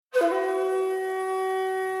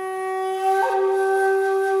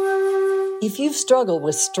If you've struggled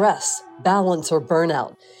with stress, balance, or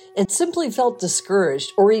burnout, and simply felt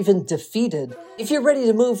discouraged or even defeated, if you're ready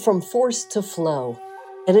to move from force to flow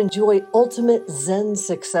and enjoy ultimate Zen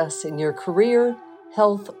success in your career,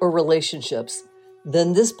 health, or relationships,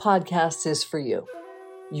 then this podcast is for you.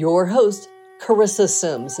 Your host, Carissa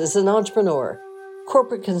Sims, is an entrepreneur,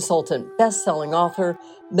 corporate consultant, best-selling author,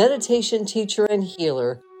 meditation teacher, and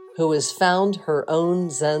healer who has found her own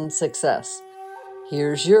Zen success.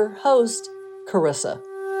 Here's your host, Carissa.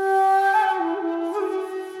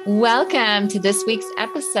 Welcome to this week's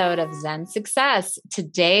episode of Zen Success.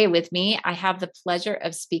 Today with me, I have the pleasure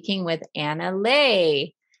of speaking with Anna Leah.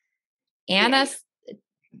 Anna,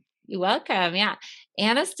 you're welcome. Yeah.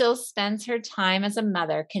 Anna still spends her time as a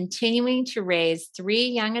mother, continuing to raise 3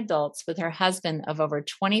 young adults with her husband of over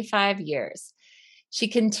 25 years. She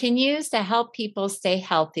continues to help people stay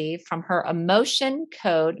healthy from her emotion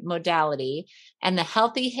code modality and the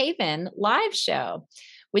Healthy Haven live show,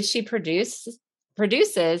 which she produces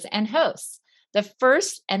and hosts, the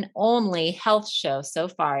first and only health show so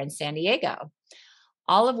far in San Diego,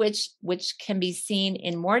 all of which can be seen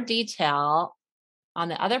in more detail on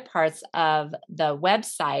the other parts of the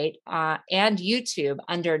website and YouTube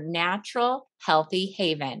under Natural Healthy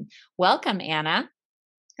Haven. Welcome, Anna.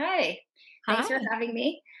 Hi. Thanks for having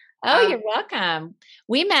me. Oh, you're welcome.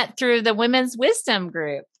 We met through the Women's Wisdom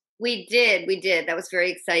group. We did. That was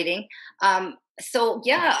very exciting. I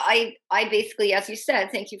basically, as you said,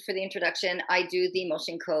 thank you for the introduction. I do the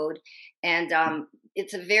emotion code, and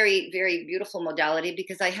it's a very, very beautiful modality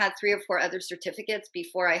because I had 3 or 4 other certificates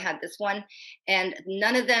before I had this one, and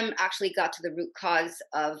none of them actually got to the root cause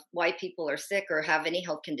of why people are sick or have any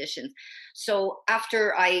health conditions. So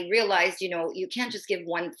after I realized, you can't just give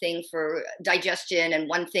one thing for digestion and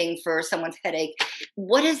one thing for someone's headache.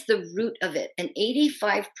 What is the root of it? And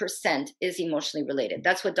 85% is emotionally related.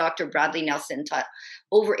 That's what Dr. Bradley Nelson taught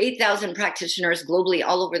over 8,000 practitioners globally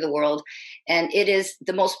all over the world. And it is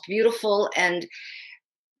the most beautiful and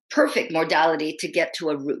perfect modality to get to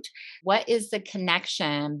a root. What is the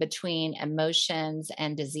connection between emotions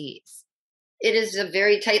and disease? It is a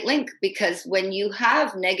very tight link because when you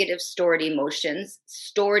have negative stored emotions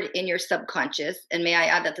stored in your subconscious, and may I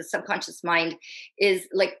add that the subconscious mind is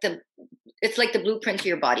it's like the blueprint to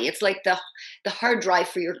your body. It's like the hard drive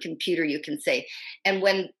for your computer, you can say. And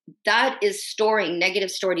when that is storing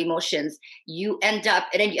negative stored emotions, you end up,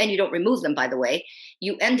 and you don't remove them, by the way,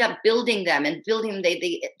 you end up building them.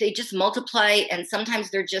 They just multiply, and sometimes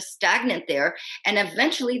they're just stagnant there. And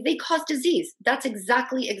eventually they cause disease. That's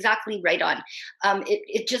exactly right on.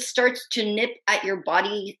 It just starts to nip at your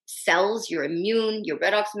body cells, your immune, your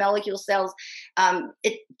red ox molecule cells.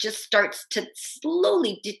 It just starts to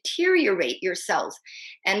slowly deteriorate your cells.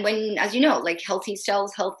 And when, as you know, like healthy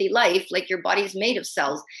cells, healthy life, like your body's made of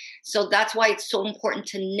cells. So that's why it's so important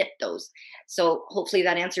to nip those. So hopefully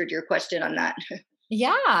that answered your question on that.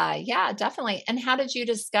 Yeah, definitely. And how did you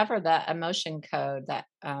discover the emotion code that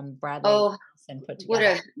Bradley Nelson put together? What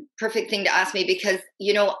a perfect thing to ask me because,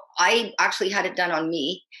 I actually had it done on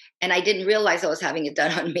me and I didn't realize I was having it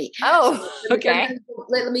done on me. Oh, okay.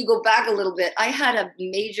 Let me go back a little bit. I had a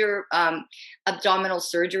major abdominal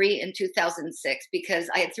surgery in 2006 because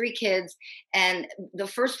I had 3 kids, and the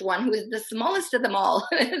first one, who was the smallest of them all,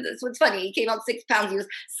 that's what's funny, he came out 6 pounds, he was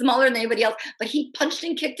smaller than anybody else, but he punched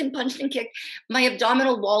and kicked. My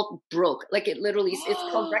abdominal wall broke, like it literally, it's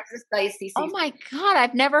called rectus diastasis. Oh my God,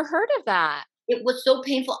 I've never heard of that. It was so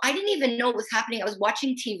painful. I didn't even know what was happening. I was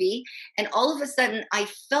watching TV and all of a sudden I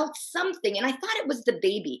felt something and I thought it was the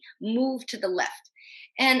baby move to the left.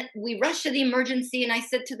 And we rushed to the emergency and I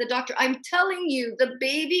said to the doctor, I'm telling you, the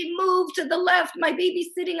baby moved to the left. My baby's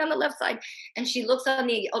sitting on the left side. And she looks on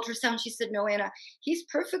the ultrasound. She said, no, Anna, he's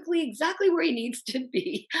perfectly exactly where he needs to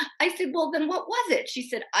be. I said, well, then what was it? She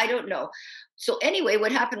said, I don't know. So anyway,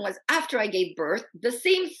 what happened was after I gave birth, the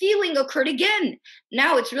same feeling occurred again.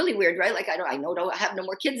 Now it's really weird, right? Like I don't have no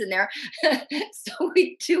more kids in there. So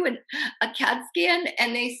we do a CAT scan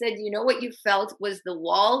and they said, what you felt was the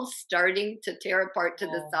wall starting to tear apart to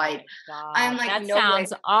the side. I'm like, that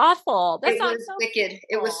sounds awful. That sounds so wicked.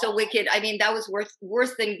 It was so wicked. I mean, that was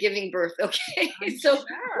worse than giving birth. Okay. So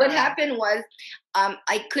what happened was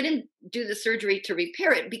I couldn't do the surgery to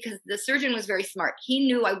repair it because the surgeon was very smart. He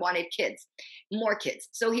knew I wanted kids, more kids.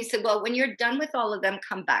 So he said, well, when you're done with all of them,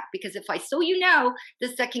 come back. Because if I sew you now, the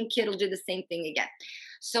second kid will do the same thing again.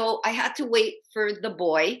 So I had to wait for the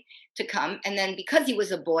boy to come. And then because he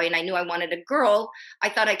was a boy and I knew I wanted a girl, I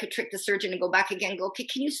thought I could trick the surgeon and go back again and go, okay,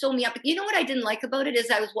 can you sew me up? You know what I didn't like about it is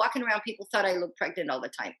I was walking around, people thought I looked pregnant all the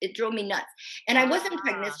time. It drove me nuts. And I wasn't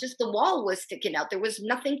pregnant, it's just the wall was sticking out. There was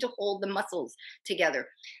nothing to hold the muscles together.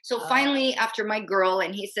 So finally, after my girl,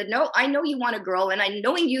 and he said, no, I know you want a girl, and I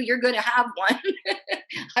knowing you, you're going to have one.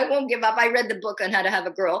 I won't give up. I read the book on how to have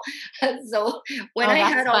a girl. So when I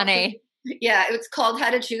had funny. Yeah, it's called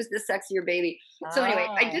How to Choose the Sexier Baby. So anyway,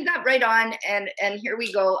 I did that right on, and here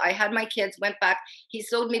we go. I had my kids, went back. He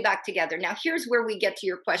sewed me back together. Now here's where we get to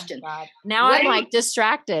your question. Oh, now I'm like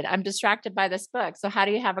distracted. I'm distracted by this book. So how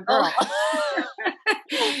do you have a girl? Oh.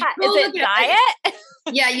 Is it diet?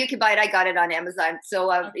 Yeah, you can buy it. I got it on Amazon.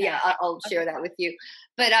 So yeah, I'll share that with you.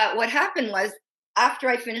 But what happened was, after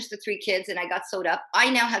I finished the 3 kids and I got sewed up, I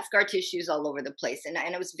now had scar tissues all over the place. And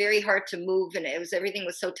it was very hard to move, and everything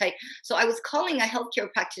was so tight. So I was calling a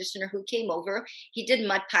healthcare practitioner who came over. He did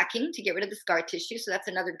mud packing to get rid of the scar tissue. So that's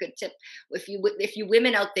another good tip. If you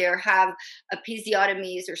women out there have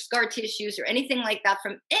episiotomies or scar tissues or anything like that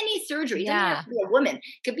from any surgery, it doesn't have to be a woman. It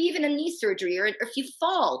could be even a knee surgery, or if you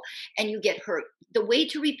fall and you get hurt. The way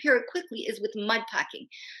to repair it quickly is with mud packing.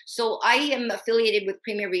 So I am affiliated with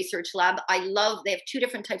Premier Research Lab. They have 2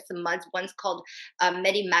 different types of muds. One's called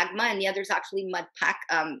Medi Magma, and the other's actually Mud Pack,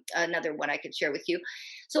 another one I could share with you.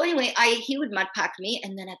 So anyway, he would mud pack me,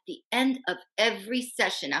 and then at the end of every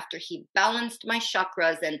session, after he balanced my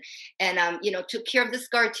chakras and took care of the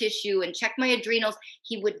scar tissue and checked my adrenals,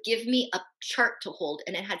 he would give me a chart to hold,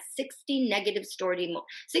 and it had 60 negative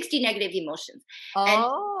emotions.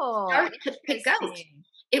 Oh, and start to pick out.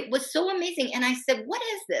 It was so amazing. And I said, what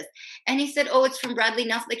is this? And he said, oh, it's from Bradley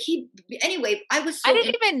Nelson. Anyway, I was so. I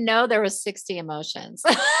didn't even know there was 60 emotions.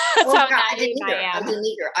 I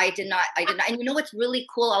did not. And you know what's really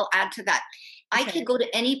cool? I'll add to that. I could go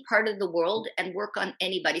to any part of the world and work on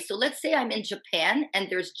anybody. So let's say I'm in Japan and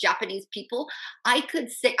there's Japanese people. I could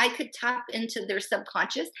tap into their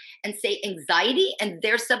subconscious and say anxiety, and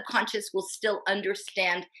their subconscious will still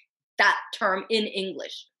understand that term in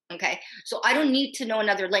English. Okay. So I don't need to know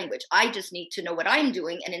another language. I just need to know what I'm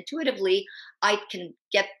doing. And intuitively, I can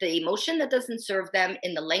get the emotion that doesn't serve them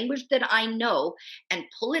in the language that I know and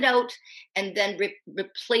pull it out and then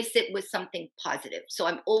replace it with something positive. So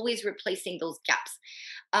I'm always replacing those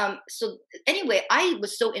gaps. So anyway, I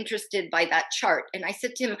was so interested by that chart. And I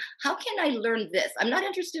said to him, how can I learn this? I'm not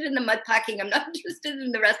interested in the mud packing. I'm not interested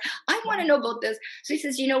in the rest. I want to know about this. So he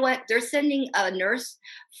says, you know what? They're sending a nurse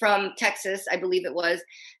from Texas, I believe it was.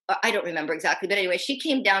 I don't remember exactly. But anyway, she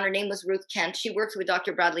came down. Her name was Ruth Kent. She works with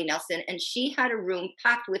Dr. Bradley Nelson. And she had a room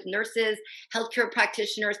packed with nurses, healthcare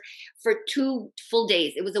practitioners for 2 full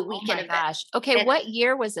days. It was a weekend event. Gosh. Okay. And what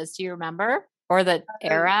year was this? Do you remember? Or the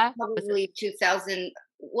era? Probably 2000.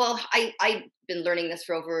 Well, I've been learning this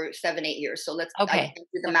for over 7-8 years. So I didn't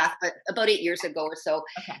do the math, but about 8 years ago or so.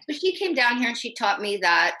 Okay. So she came down here and she taught me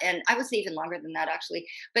that. And I was even longer than that, actually.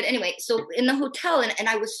 But anyway, so in the hotel, and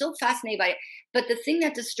I was so fascinated by it. But the thing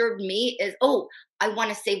that disturbed me is, I want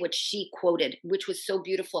to say what she quoted, which was so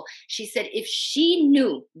beautiful. She said, if she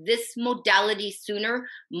knew this modality sooner,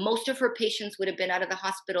 most of her patients would have been out of the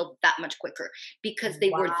hospital that much quicker, because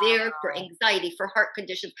they were there for anxiety, for heart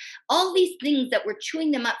conditions, all these things that were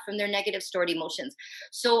chewing them up from their negative stored emotions.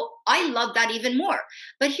 So I love that even more.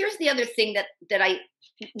 But here's the other thing that I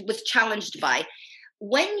was challenged by.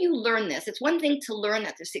 When you learn this, it's one thing to learn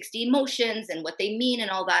that there's 60 emotions and what they mean and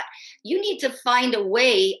all that. You need to find a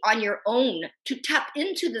way on your own to tap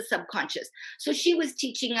into the subconscious. So she was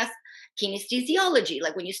teaching us kinesthesiology,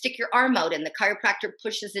 like when you stick your arm out and the chiropractor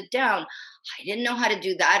pushes it down. I didn't know how to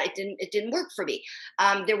do that. It didn't work for me.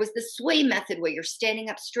 There was the sway method where you're standing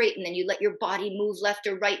up straight and then you let your body move left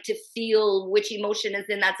or right to feel which emotion is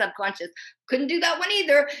in that subconscious. Couldn't do that one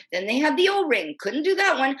either. Then they had the O-ring. Couldn't do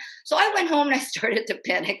that one. So I went home and I started to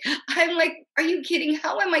panic. I'm like, are you kidding?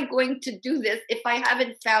 How am I going to do this if I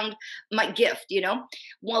haven't found my gift,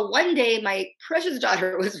 Well, one day my precious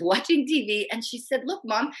daughter was watching TV and she said, look,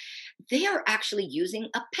 Mom, they are actually using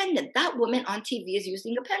a pendant. That woman on TV is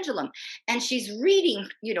using a pendulum. And she's reading,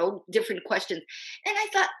 different questions. And I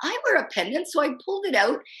thought, I wear a pendant. So I pulled it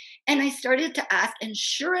out and I started to ask. And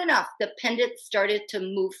sure enough, the pendant started to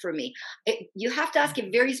move for me. You have to ask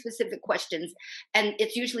it very specific questions. And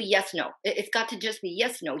it's usually yes, no. It's got to just be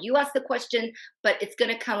yes, no. You ask the question, but it's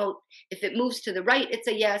going to come out. If it moves to the right, it's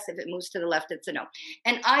a yes. If it moves to the left, it's a no.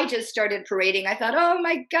 And I just started parading. I thought, oh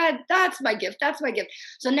my God, that's my gift. That's my gift.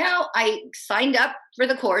 So now I signed up for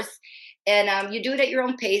the course. And you do it at your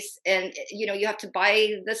own pace. And, you have to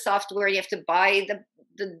buy the software. You have to buy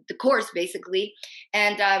the course, basically.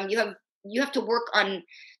 And you have you have to work on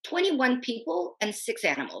 21 people and 6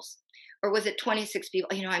 animals. Or was it 26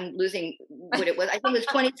 people? I'm losing what it was. I think it was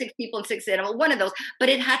 26 people and 6 animals, one of those. But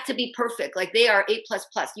it had to be perfect. Like they are A++.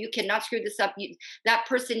 You cannot screw this up. That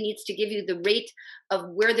person needs to give you the rate of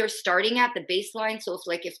where they're starting at, the baseline. So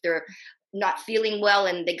if they're not feeling well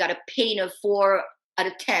and they got a pain of 4 out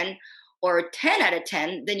of 10 or 10 out of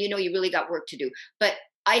 10, then you really got work to do. But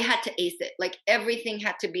I had to ace it. Like everything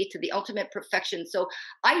had to be to the ultimate perfection. So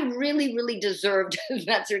I really, really deserved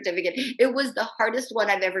that certificate. It was the hardest one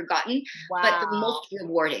I've ever gotten, but the most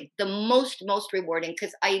rewarding, most rewarding,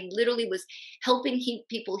 because I literally was helping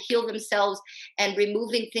people heal themselves and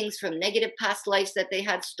removing things from negative past lives that they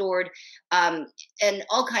had stored, and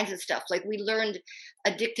all kinds of stuff. Like we learned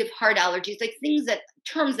addictive heart allergies, like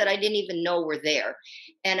terms that I didn't even know were there.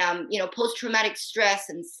 And, post-traumatic stress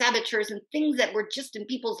and saboteurs and things that were just in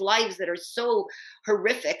people's lives that are so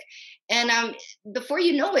horrific. And before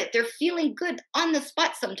you know it, they're feeling good on the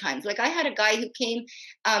spot sometimes. Like I had a guy who came,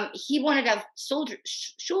 he wanted to have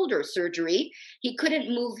shoulder surgery. He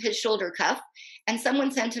couldn't move his shoulder cuff, and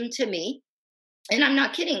someone sent him to me. And I'm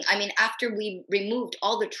not kidding. I mean, after we removed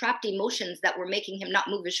all the trapped emotions that were making him not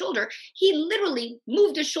move his shoulder, he literally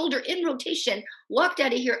moved his shoulder in rotation, walked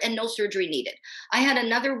out of here, and no surgery needed. I had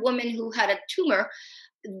another woman who had a tumor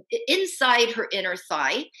inside her inner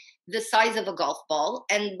thigh, the size of a golf ball.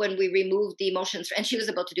 And when we removed the emotions, and she was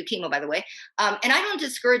about to do chemo, by the way. And I don't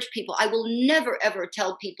discourage people. I will never, ever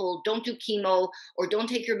tell people don't do chemo or don't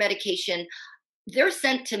take your medication. They're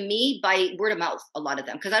sent to me by word of mouth, a lot of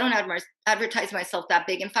them, because I don't advertise myself that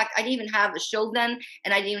big. In fact, I didn't even have a show then,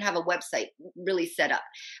 and I didn't even have a website really set up.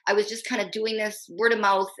 I was just kind of doing this word of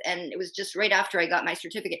mouth, and it was just right after I got my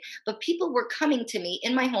certificate. But people were coming to me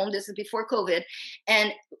in my home, this is before COVID,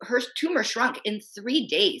 and her tumor shrunk in 3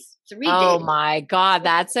 days. 3 days. Oh my God,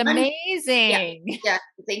 that's amazing. Yeah,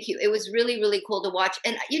 thank you. It was really, really cool to watch.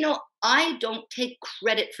 And, I don't take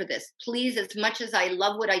credit for this. Please, as much as I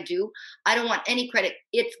love what I do, I don't want any credit.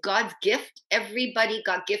 It's God's gift. Everybody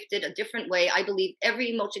got gifted a different way. I believe every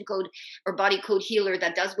emotion code or body code healer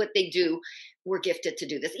that does what they do were gifted to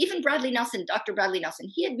do this. Even Bradley Nelson, Dr. Bradley Nelson,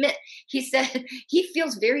 he said he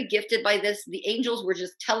feels very gifted by this. The angels were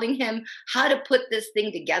just telling him how to put this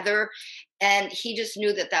thing together. And he just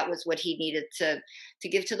knew that was what he needed to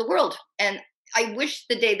give to the world. And I wish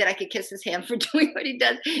the day that I could kiss his hand for doing what he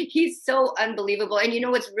does. He's so unbelievable. And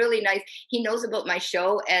what's really nice? He knows about my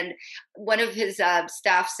show. And one of his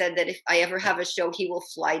staff said that if I ever have a show, he will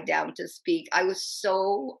fly down to speak. I was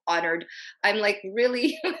so honored. I'm like,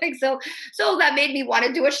 really? So that made me want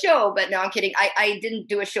to do a show. But no, I'm kidding. I didn't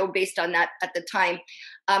do a show based on that at the time.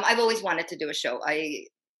 I've always wanted to do a show. I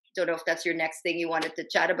don't know if that's your next thing you wanted to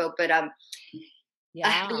chat about, but I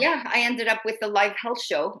ended up with the live health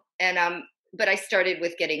show. And but I started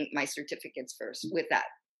with getting my certificates first with that.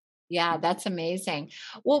 Yeah, that's amazing.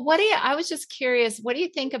 Well, I was just curious, what do you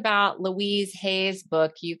think about Louise Hay's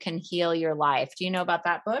book, You Can Heal Your Life? Do you know about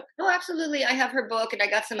that book? Oh, absolutely. I have her book, and I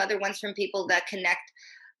got some other ones from people that connect.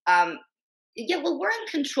 We're in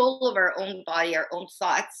control of our own body, our own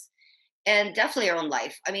thoughts, and definitely our own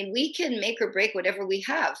life. I mean, we can make or break whatever we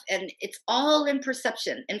have, and it's all in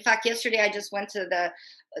perception. In fact, yesterday I just went to the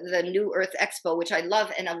New Earth Expo, which I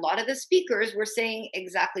love, and a lot of the speakers were saying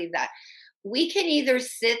exactly that. We can either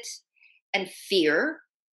sit and fear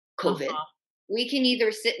COVID. Uh-huh. We can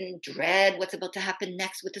either sit and dread what's about to happen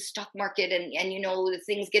next with the stock market and the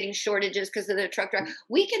things getting shortages because of the truck driver.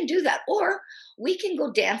 We can do that. Or we can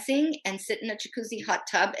go dancing and sit in a jacuzzi hot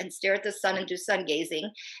tub and stare at the sun and do sun gazing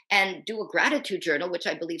and do a gratitude journal, which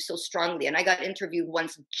I believe so strongly. And I got interviewed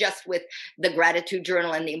once just with the gratitude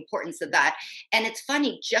journal and the importance of that. And it's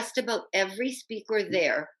funny, just about every speaker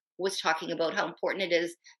there was talking about how important it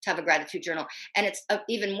is to have a gratitude journal. And it's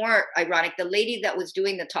even more ironic. The lady that was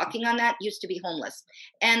doing the talking on that used to be homeless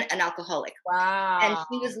and an alcoholic. Wow. And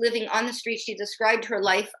she was living on the street. She described her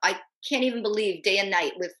life. I can't even believe day and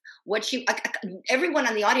night with what everyone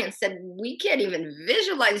on the audience said, we can't even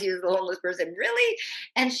visualize you as a homeless person. Really?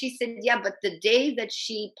 And she said, yeah, but the day that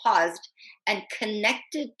she paused and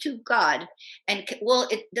connected to God, and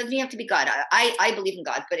it doesn't have to be God. I believe in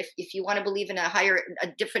God, but if you want to believe in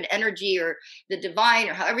a different energy or the divine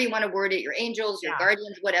or however you want to word it, your angels, your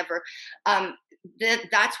guardians, whatever,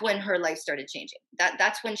 that's when her life started changing.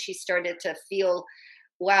 That's when she started to feel,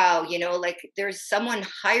 wow, like there's someone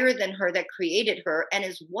higher than her that created her and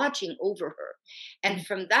is watching over her. And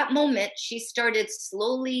from that moment, she started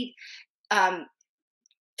slowly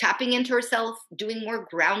tapping into herself, doing more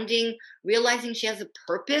grounding, realizing she has a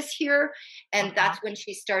purpose here. And that's when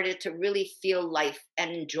she started to really feel life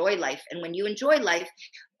and enjoy life. And when you enjoy life,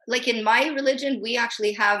 like in my religion, we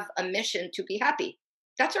actually have a mission to be happy.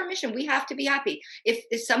 That's our mission. We have to be happy. If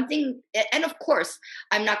something, and of course,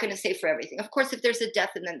 I'm not going to say for everything. Of course, if there's a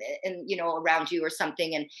death and around you or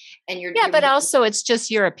something, and Yeah, you're but also it's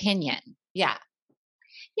just your opinion. Yeah.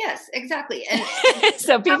 yes, exactly. And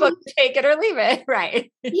So people take it or leave it.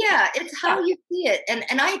 Right. yeah, it's how Yeah. you see it.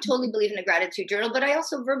 And I totally believe in a gratitude journal, but I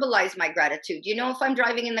also verbalize my gratitude. If I'm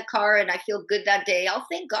driving in the car and I feel good that day, I'll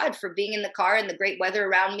thank God for being in the car and the great weather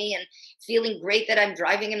around me and feeling great that I'm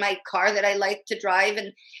driving in my car that I like to drive.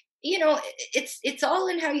 And it's all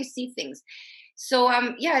in how you see things. So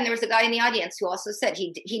yeah, and there was a guy in the audience who also said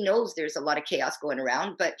he knows there's a lot of chaos going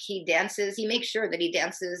around, but he makes sure that he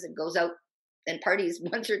dances and goes out and parties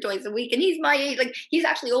once or twice a week. And he's my age, like he's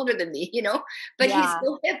actually older than me, but he's Yeah.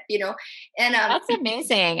 still hip, and That's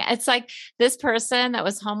amazing. It's like this person that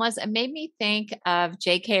was homeless. It made me think of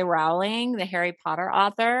J.K. Rowling, the Harry Potter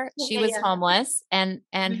author. She yeah, was yeah. homeless. And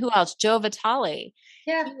Mhm. who else? Joe Vitale.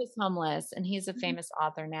 Yeah. He was homeless and he's a Mhm. famous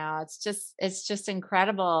author now. It's just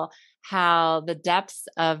incredible how the depths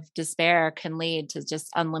of despair can lead to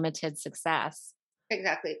just unlimited success.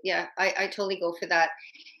 Exactly. Yeah, I totally go for that.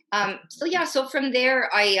 So yeah, so from there,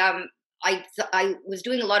 I was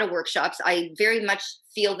doing a lot of workshops. I very much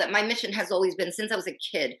feel that my mission has always been since I was a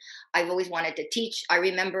kid. I've always wanted to teach. I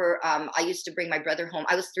remember I used to bring my brother home.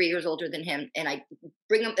 I was 3 years older than him, and I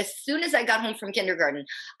bring him as soon as I got home from kindergarten.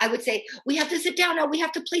 I would say, "We have to sit down now. We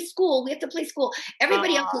have to play school. We have to play school."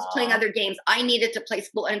 Everybody else was playing Oh, other games. I needed to play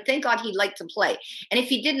school, and thank God he liked to play. And if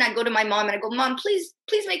he didn't, I'd go to my mom and I go, "Mom, please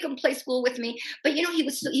make him play school with me." But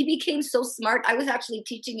he became so smart. I was actually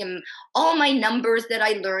teaching him all my numbers that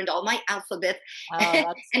I learned, all my alphabet. oh, And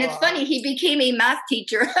that's it's cool. funny, he became a math teacher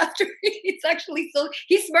after he's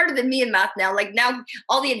smarter than me in math now. Like now,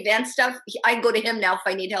 all the advanced stuff, I go to him now if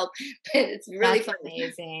I need help. It's really That's funny.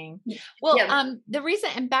 amazing. Well, Yeah. the reason,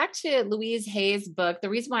 and back to Louise Hay's book, the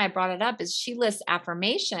reason why I brought it up is she lists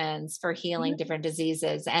affirmations for healing Mhm. different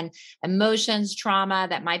diseases and emotions, trauma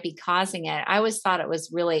that might be causing it. I always thought it was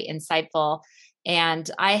really insightful. And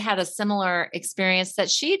I had a similar experience that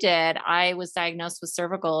she did. I was diagnosed with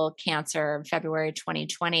cervical cancer in February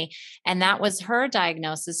 2020, and that was her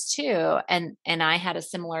diagnosis too. And I had a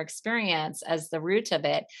similar experience as the root of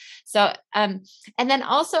it. So, and then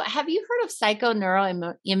also, have you heard of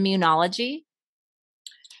psychoneuroimmunology?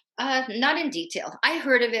 Not in detail. I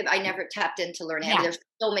heard of it. I never tapped into learning. I mean, Yeah. there's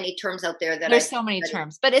so many terms out there that There's I've so many studied.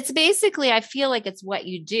 terms, but it's basically, I feel like it's what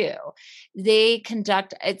you do. They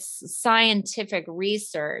conduct, it's scientific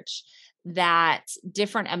research that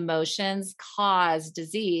different emotions cause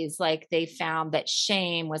disease. Like they found that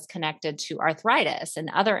shame was connected to arthritis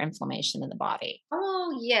and other inflammation in the body.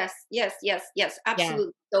 Oh, yes, yes, yes, yes, Yeah.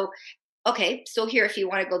 absolutely. So okay, so here, if you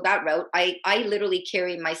want to go that route, I literally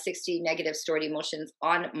carry my 60 negative stored emotions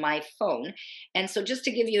on my phone. And so, just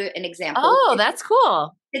to give you an example, Oh, that's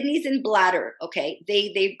cool. kidneys and bladder, okay,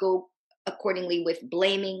 they go accordingly with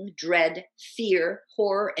blaming, dread, fear,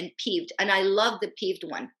 horror, and peeved. And I love the peeved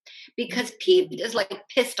one because peeved is like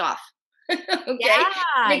pissed off. Okay, Yeah,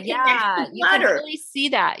 and it connects yeah. to You can bladder. really see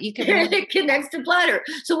that. You can really It see that. connects to bladder.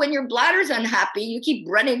 So when your bladder's unhappy, you keep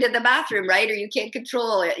running to the bathroom, right? Or you can't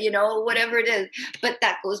control it, whatever it is. But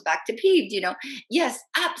that goes back to peeved. Yes,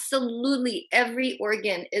 absolutely. Every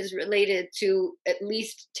organ is related to at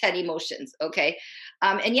least 10 emotions. Okay.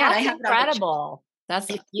 And yeah, and I That's have it on the chart. incredible. If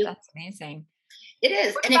you, That's amazing. it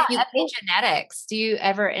is. What And if about you go epigenetics? Do you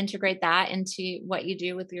ever integrate that into what you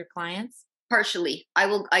do with your clients? partially,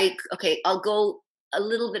 okay, I'll go a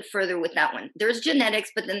little bit further with that one. There's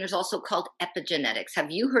genetics, but then there's also called epigenetics.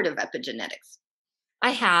 Have you heard of epigenetics? I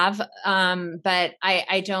have, but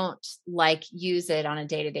I don't like use it on a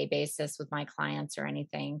day-to-day basis with my clients or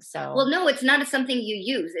anything. Well, So no, it's not something you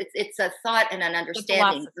use. It's a thought and an the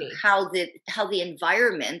understanding of philosophy. how the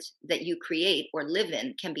environment that you create or live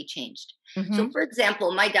in can be changed. So, Hmm. for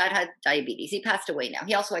example, my dad had diabetes. He passed away now.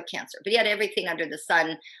 He also had cancer, but he had everything under the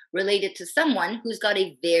sun related to someone who's got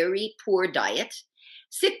a very poor diet,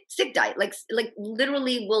 sick diet. Like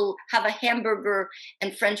literally will have a hamburger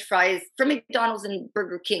and French fries from McDonald's and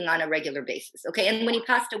Burger King on a regular basis. Okay, and when he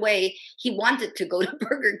passed away, he wanted to go to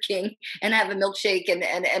Burger King and have a milkshake and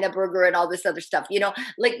a burger and all this other stuff.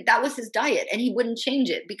 Like that was his diet, and he wouldn't change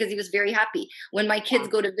it because he was very happy. When my kids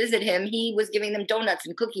go to visit him, he was giving them donuts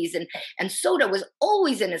and cookies, and soda was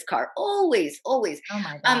always in his car, always. Oh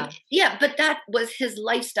my God. Yeah, but that was his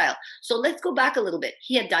lifestyle. So let's go back a little bit.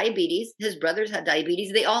 He had diabetes. His brothers had diabetes.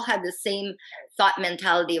 diabetes, they all had the same thought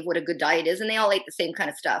mentality of what a good diet is. And they all ate the same kind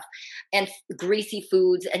of stuff and greasy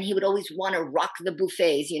foods. And he would always want to rock the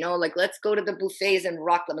buffets, like, let's go to the buffets and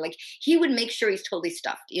rock them. Like, he would make sure he's totally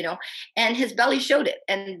stuffed, and his belly showed it.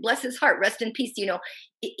 And bless his heart, rest in peace.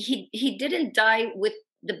 He didn't die with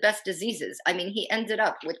the best diseases. I mean, he ended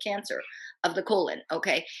up with cancer of the colon.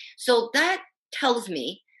 Okay. So that tells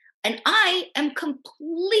me, and I am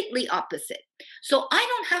completely opposite. So I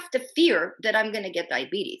don't have to fear that I'm going to get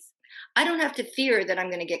diabetes. I don't have to fear that I'm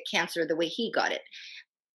going to get cancer the way he got it.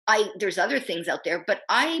 There's other things out there, but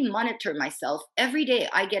I monitor myself every day.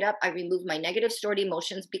 I get up, I remove my negative stored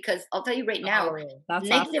emotions, because I'll tell you right now,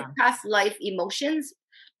 negative awesome. past life emotions,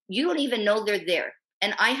 you don't even know they're there.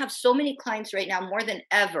 And I have so many clients right now, more than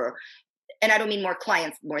ever. And I don't mean more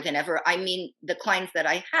clients more than ever. I mean, the clients that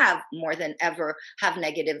I have more than ever have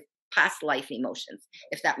negative past life emotions,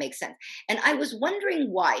 if that makes sense. And I was wondering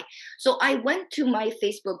why. So I went to my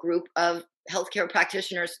Facebook group of healthcare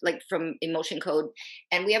practitioners, like from Emotion Code,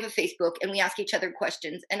 and we have a Facebook, and we ask each other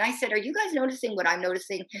questions. And I said, are you guys noticing what I'm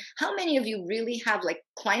noticing? How many of you really have like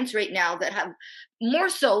clients right now that have more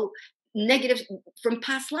so negative from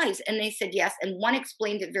past lives? And they said yes. And one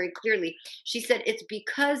explained it very clearly. She said it's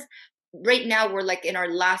because right now we're like in our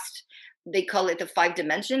last, they call it the 5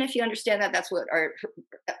 dimension, if you understand that. That's what our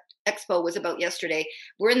expo was about yesterday.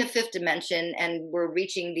 We're in the 5th dimension, and we're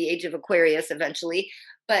reaching the age of Aquarius eventually.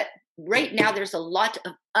 But right now there's a lot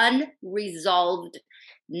of unresolved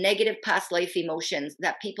negative past life emotions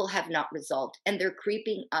that people have not resolved, and they're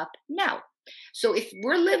creeping up now. So if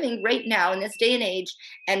we're living right now in this day and age,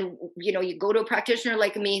 and you go to a practitioner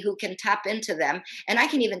like me who can tap into them, and I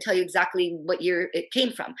can even tell you exactly what year it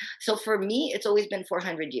came from. So for me, it's always been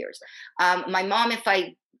 400 years. My mom,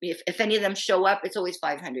 if any of them show up, it's always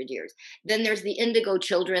 500 years. Then there's the indigo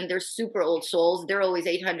children. They're super old souls. They're always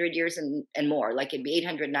 800 years and more, like it'd be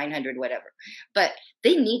 800, 900, whatever. But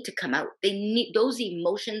they need to come out. Those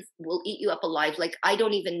emotions will eat you up alive. Like, I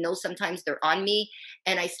don't even know, sometimes they're on me,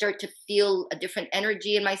 and I start to feel a different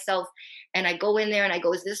energy in myself. And I go in there and I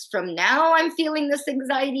go, is this from now I'm feeling this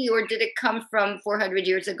anxiety, or did it come from 400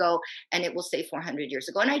 years ago? And it will say 400 years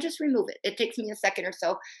ago. And I just remove it. It takes me a second or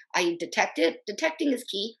so. I detect it. Detecting is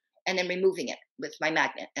key. And then removing it with my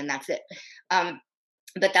magnet. And that's it.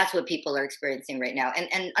 But that's what people are experiencing right now.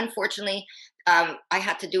 And unfortunately, I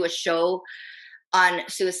had to do a show on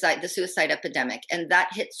the suicide epidemic. And that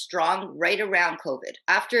hit strong right around COVID.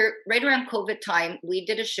 Right around COVID time, we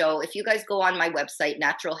did a show. If you guys go on my website,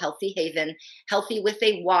 Natural Healthy Haven, healthy with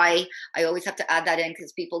a Y, I always have to add that in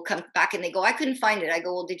because people come back and they go, I couldn't find it. I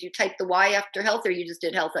go, well, did you type the Y after health, or you just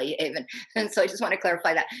did Healthy Haven? And so I just want to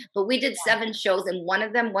clarify that. But we did 7 shows, and one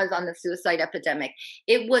of them was on the suicide epidemic.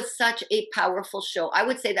 It was such a powerful show. I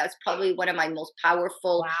would say that's probably one of my most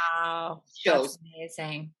powerful shows. That's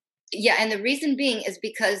amazing. Yeah, and the reason being is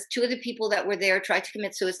because 2 of the people that were there tried to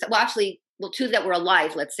commit suicide. Well, actually, 2 that were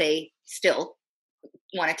alive, let's say, still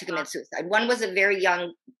wanted to commit suicide. One was a very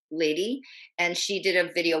young lady, and she did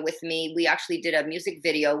a video with me. We actually did a music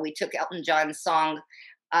video. We took Elton John's song,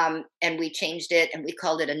 and we changed it, and we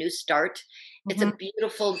called it A New Start. It's a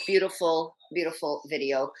beautiful, beautiful, beautiful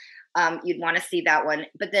video. You'd want to see that one,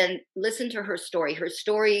 but then listen to her story. Her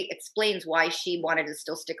story explains why she wanted to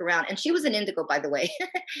still stick around. And she was an indigo, by the way.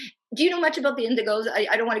 Do you know much about the indigos?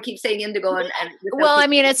 I don't want to keep saying indigo. Well, I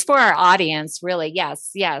mean, it's for our audience, really.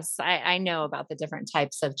 Yes. I know about the different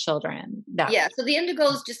types of children. Yeah. So the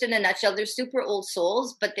indigos, just in a nutshell, they're super old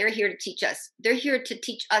souls, but they're here to teach us. They're here to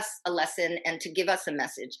teach us a lesson and to give us a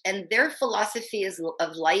message. And their philosophy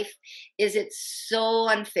of life is, it's so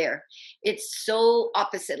unfair. It's so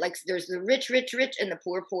opposite. Like, there's the rich, rich, rich, and the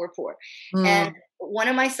poor, poor, poor. And one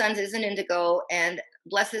of my sons is an indigo, and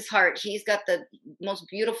bless his heart, he's got the most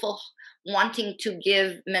beautiful wanting to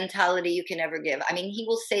give mentality you can ever give. I mean, he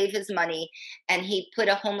will save his money, and he put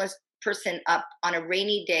a homeless person up on a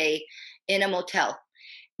rainy day in a motel.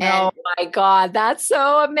 And, oh my God, that's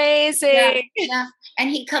so amazing. Yeah.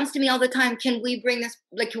 And he comes to me all the time. Can we bring this,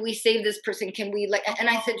 like, can we save this person? Can we, like, and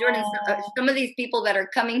I said, Jordan, some of these people that are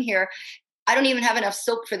coming here, I don't even have enough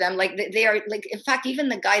soap for them. Like, they are, like, in fact, even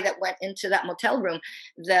the guy that went into that motel room,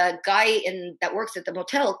 the guy that works at the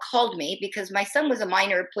motel called me because my son was a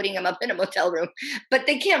minor, putting him up in a motel room, but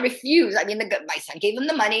they can't refuse. I mean, my son gave him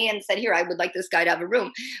the money and said, here, I would like this guy to have a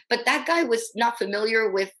room. But that guy was not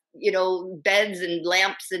familiar with, beds and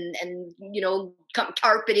lamps and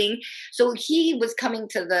carpeting. So he was coming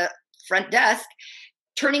to the front desk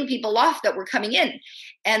turning people off that were coming in.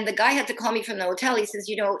 And the guy had to call me from the hotel. He says,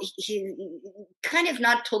 he kind of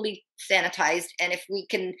not totally sanitized. And if we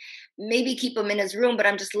can maybe keep him in his room, but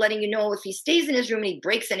I'm just letting you know, if he stays in his room and he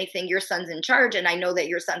breaks anything, your son's in charge. And I know that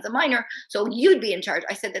your son's a minor, so you'd be in charge.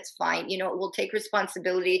 I said, that's fine. We'll take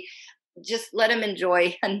responsibility. Just let him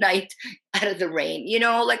enjoy a night out of the rain.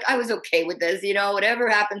 Like, I was okay with this, whatever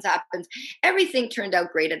happens, happens. Everything turned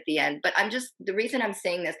out great at the end. But the reason I'm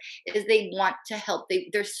saying this is they want to help.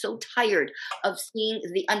 They're so tired of seeing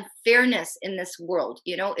the unfairness in this world.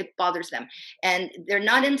 It bothers them. And they're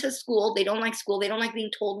not into school. They don't like school. They don't like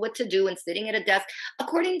being told what to do and sitting at a desk.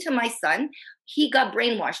 According to my son, he got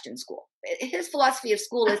brainwashed in school. His philosophy of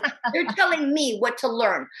school is they're telling me what to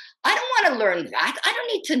learn. I don't want to learn that. I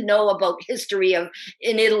don't need to know about history in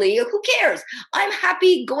Italy. Who cares? I'm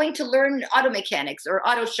happy going to learn auto mechanics or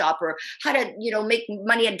auto shop or how to, make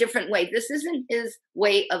money a different way. This isn't his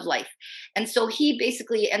way of life. And so he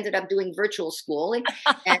basically ended up doing virtual schooling.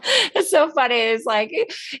 It's so funny. It's like,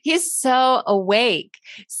 he's so awake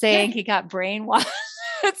saying he got brainwashed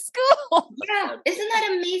at school. Yeah. Isn't that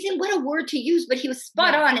amazing? What a word to use, but he was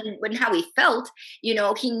spot on in how he felt.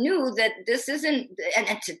 He knew that this isn't, and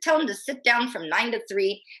to tell him to sit down from 9 to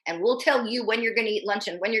 3, and we'll tell you when you're going to eat lunch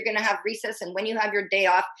and when you're going to have recess and when you have your day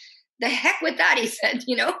off. The heck with that, he said,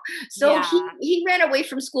 So he ran away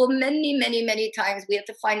from school many, many, many times. We had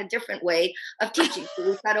to find a different way of teaching. So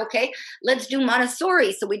we thought, okay, let's do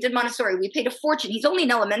Montessori. So we did Montessori. We paid a fortune. He's only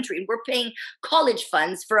in elementary. We're paying college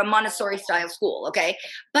funds for a Montessori style school, okay?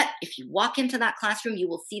 But if you walk into that classroom, you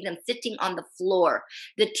will see them sitting on the floor.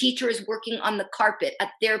 The teacher is working on the carpet at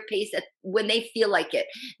their pace when they feel like it.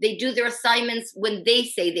 They do their assignments when they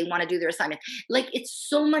say they want to do their assignment. Like, it's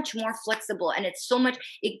so much more flexible, and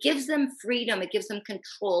it gives them freedom. It gives them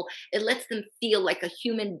control. It lets them feel like a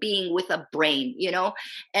human being with a brain,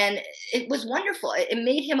 and it was wonderful. It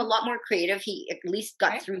made him a lot more creative. He at least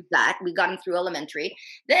got through that. We got him through elementary.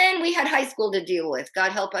 Then we had high school to deal with.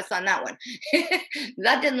 God help us on that one.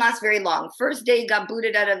 That didn't last very long. First day got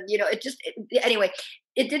booted out of, anyway,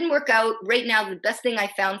 it didn't work out. Right now, the best thing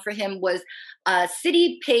I found for him was a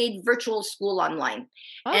city paid virtual school online.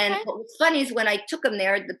 Okay. And what was funny is when I took him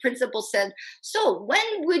there, the principal said, so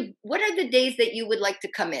what are the days that you would like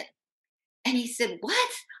to come in? And he said, what?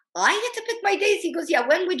 I get to pick my days. He goes, yeah,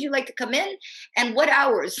 when would you like to come in? And what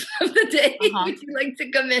hours of the day would you like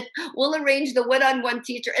to come in? We'll arrange the one-on-one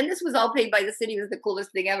teacher. And this was all paid by the city. It was the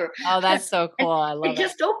coolest thing ever. Oh, that's so cool. I love it. It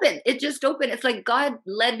just opened. It's like God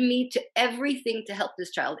led me to everything to help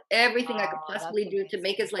this child, everything I could possibly do to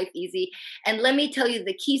make his life easy. And let me tell you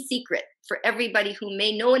the key secret for everybody who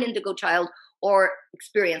may know an indigo child or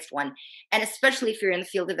experienced one, and especially if you're in the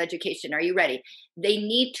field of education. Are you ready? They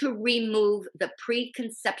need to remove the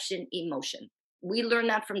preconception emotion. We learned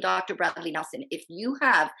that from Dr. Bradley Nelson. If you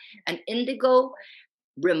have an indigo,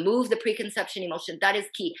 remove the preconception emotion. That is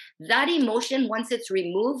key. That emotion, once it's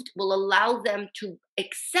removed, will allow them to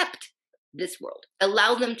accept this world,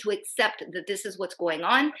 allow them to accept that this is what's going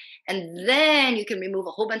on. And then you can remove a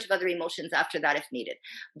whole bunch of other emotions after that if needed.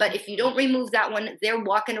 But if you don't remove that one, they're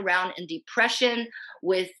walking around in depression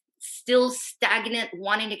with still stagnant,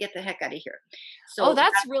 wanting to get the heck out of here. So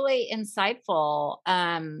that's really insightful.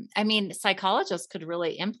 I mean, psychologists could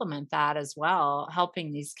really implement that as well,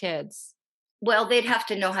 helping these kids. Well, they'd have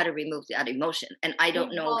to know how to remove that emotion. And I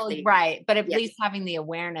don't know if they... Right. But at least having the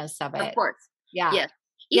awareness of it. Of course. Yeah.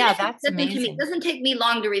 Yes. That's amazing. It doesn't take me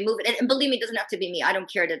long to remove it. And believe me, it doesn't have to be me. I don't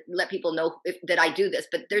care to let people know that I do this,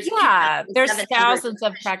 but there's thousands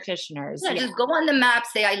of practitioners. Yeah, just go on the map,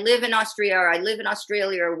 say I live in Austria or I live in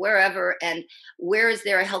Australia or wherever. And where is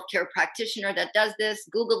there a healthcare practitioner that does this?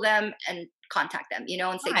 Google them and contact them,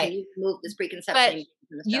 and say, can you remove this preconception?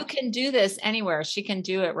 But you can do this anywhere. She can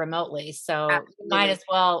do it remotely. So might as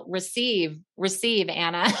well receive,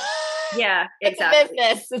 Anna. Yeah, exactly.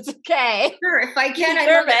 It's okay. Sure, if I can, I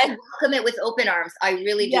welcome it with open arms. I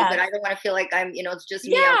really do, but I don't want to feel like I'm, it's just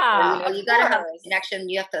me. Yeah, you got to have a connection.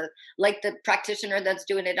 You have to like the practitioner that's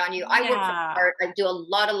doing it on you. I work from heart. I do a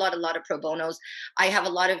lot of pro bonos. I have a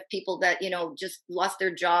lot of people that just lost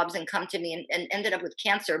their jobs and come to me and ended up with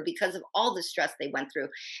cancer because of all the stress they went through.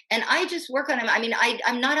 And I just work on them. I mean,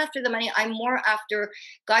 I'm not after the money. I'm more after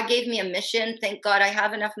God gave me a mission. Thank God I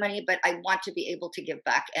have enough money, but I want to be able to give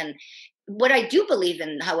back. And what I do believe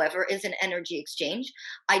in, however, is an energy exchange.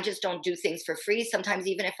 I just don't do things for free. Sometimes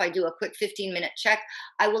even if I do a quick 15-minute check,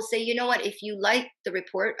 I will say, you know what, if you like the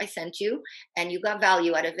report I sent you and you got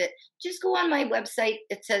value out of it, just go on my website.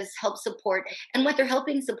 It says help support. And what they're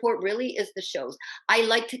helping support really is the shows. I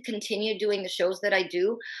like to continue doing the shows that I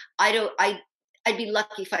do. I'd be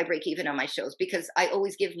lucky if I break even on my shows, because I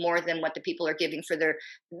always give more than what the people are giving for their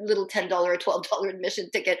little $10 or $12 admission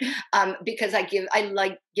ticket. Because I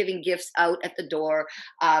like giving gifts out at the door.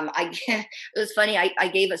 It was funny. I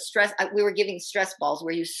gave we were giving stress balls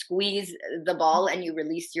where you squeeze the ball and you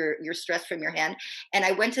release your stress from your hand. And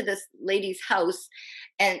I went to this lady's house,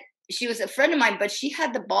 and she was a friend of mine, but she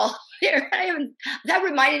had the ball there. That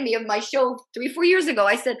reminded me of my show 3-4 years ago.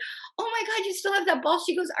 I said, "Oh my God, you still have that ball?"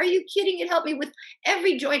 She goes, "Are you kidding? It helped me with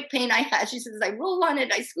every joint pain I had." She says, "I roll on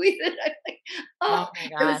it, I squeeze it." I'm like, Oh oh, my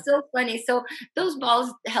it was God. so funny. So those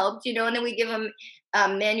balls helped, and then we give them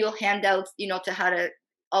manual handouts, to how to,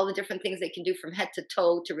 all the different things they can do from head to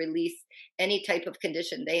toe to release any type of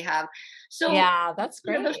condition they have. So, Yeah, that's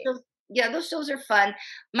those great. shows, yeah, those shows are fun.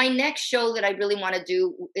 My next show that I really want to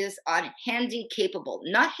do is on handy capable,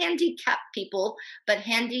 not handicapped people, but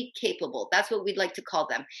handy capable. That's what we'd like to call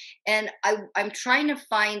them. And I'm trying to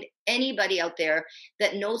find anybody out there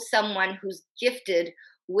that knows someone who's gifted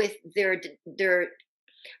with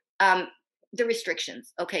um, the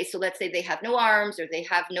restrictions. Okay, so let's say they have no arms or they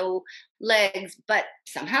have no legs, but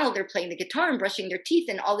somehow they're playing the guitar and brushing their teeth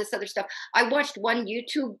and all this other stuff. I watched one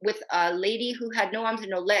YouTube with a lady who had no arms and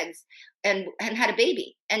no legs, and had a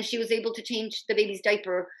baby, and she was able to change the baby's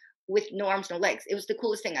diaper with no arms, no legs. It was the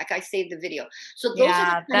coolest thing. Like, I saved the video. So those are the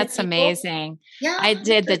Yeah, kind of that's people. amazing. Yeah. I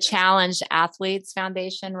did the Challenge Athletes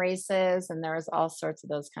Foundation races, and there was all sorts of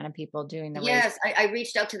those kind of people doing the race. Yes, I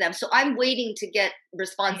reached out to them. So I'm waiting to get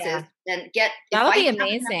responses Yeah, and get, if that'll I be have enough,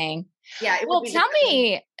 amazing. yeah, it would Well,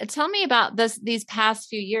 be tell me about these past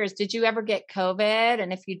few years. Did you ever get COVID?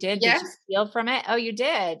 And if you did you yes. heal from it? Oh, you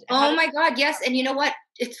did. How Oh did my God, yes. And you know what?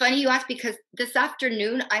 It's funny you ask, because this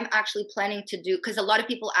afternoon I'm actually planning to do, because a lot of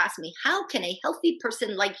people ask me, how can a healthy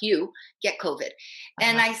person like you get COVID?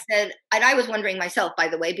 And uh I said, and I was wondering myself, by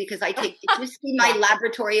the way, because I take, if you see my Yeah.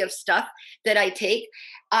 laboratory of stuff that I take,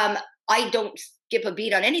 um, I don't skip a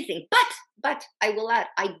beat on anything. But I will add,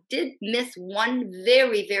 I did miss one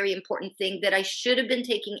very, very important thing that I should have been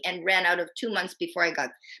taking and ran out of 2 months before I got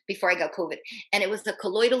COVID. And it was the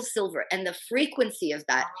colloidal silver. And the frequency of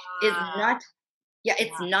that is Ah, not, yeah,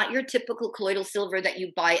 it's yeah. not your typical colloidal silver that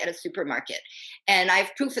you buy at a supermarket. And I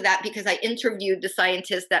have proof of that because I interviewed the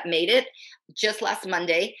scientist that made it just last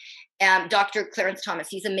Monday. Dr. Clarence Thomas,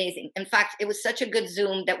 he's amazing. In fact, it was such a good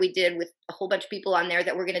Zoom that we did with a whole bunch of people on there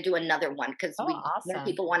that we're going to do another one, because Oh, more awesome.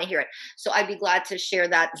 people want to hear it. So I'd be glad to share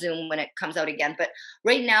that Zoom when it comes out again. But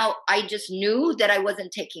right now, I just knew that I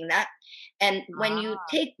wasn't taking that. And when you Ah,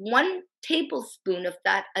 take 1 tablespoon of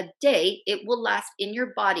that a day, it will last in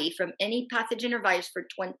your body from any pathogen or virus for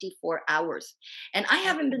 24 hours. And I that's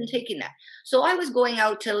haven't been taking that. amazing. So I was going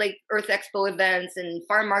out to like Earth Expo events and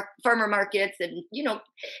farmer markets, and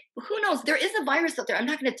who knows? There is a virus out there. I'm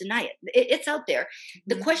not going to deny it. It's out there.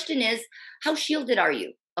 The Mhm. question is, how shielded are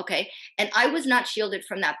you? Okay. And I was not shielded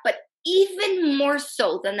from that. But even more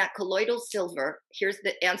so than that colloidal silver, here's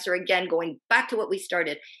the answer again, going back to what we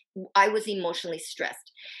started. I was emotionally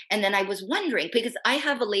stressed. And then I was wondering, because I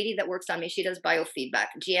have a lady that works on me. She does biofeedback,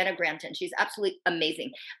 Gianna Granton. She's absolutely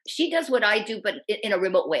amazing. She does what I do, but in a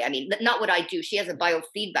remote way. I mean, not what I do. She has a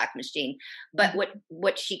biofeedback machine, but Mhm.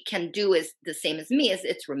 what she can do is the same as me, is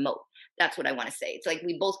it's remote. That's what I want to say. It's like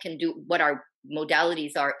we both can do what our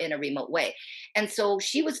modalities are in a remote way. And so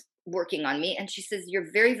she was working on me, and she says,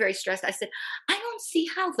 "You're very, very stressed." I said, "I don't see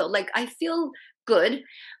how though. Like, I feel good,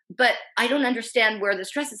 but I don't understand where the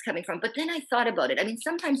stress is coming from." But then I thought about it. I mean,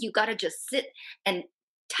 sometimes you got to just sit and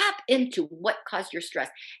tap into what caused your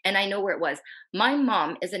stress. And I know where it was. My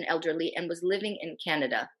mom is an elderly and was living in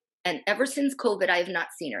Canada. And ever since COVID, I have not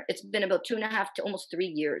seen her. It's been about 2.5 to almost 3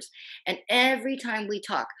 years. And every time we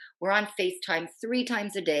talk, we're on FaceTime 3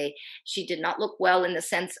 times a day. She did not look well in the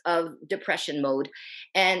sense of depression mode.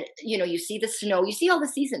 And you see the snow, you see all the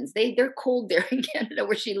seasons. They're cold there in Canada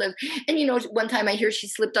where she lives. And one time I hear she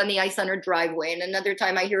slipped on the ice on her driveway, and another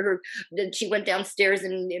time I hear her that she went downstairs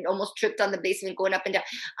and almost tripped on the basement going up and down.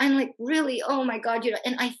 I'm like, really? Oh my God,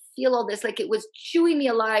 and I feel all this like it was chewing me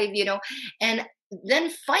alive. And then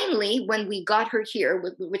finally, when we got her here,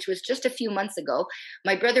 which was just a few months ago,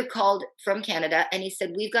 my brother called from Canada and he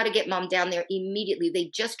said, "We've got to get mom down there immediately.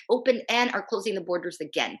 They just opened and are closing the borders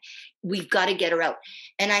again. We've got to get her out."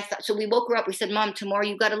 And I thought, so we woke her up. We said, "Mom, tomorrow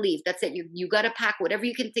you got to leave. That's it. You got to pack whatever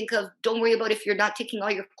you can think of. Don't worry about if you're not taking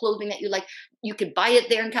all your clothing that you like. You could buy it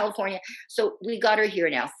there in California." So we got her here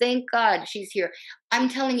now. Thank God she's here. I'm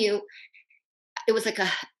telling you, it was like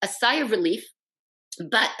a sigh of relief.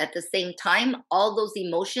 But at the same time, all those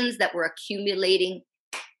emotions that were accumulating,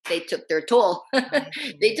 they took their toll. I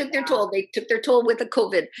They see. took their Yeah. toll. They took their toll with the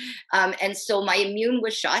COVID. And so my immune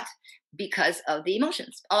was shot. because of the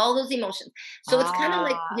emotions, all those emotions. So it's kind of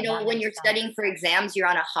like, That when makes you're sense. studying for exams, you're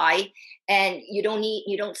on a high and you don't eat,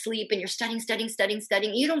 you don't sleep, and you're studying.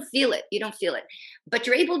 You don't feel it. You don't feel it, but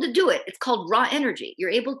you're able to do it. It's called raw energy. You're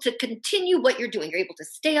able to continue what you're doing. You're able to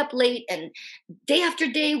stay up late and day after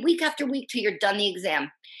day, week after week till you're done the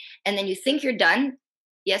exam. And then you think you're done.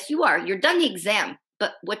 Yes, you are. You're done the exam.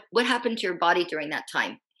 But what happened to your body during that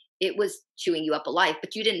time? It was chewing you up alive,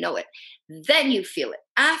 but you didn't know it. Then you feel it.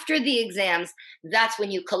 After the exams, that's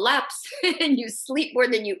when you collapse and you sleep more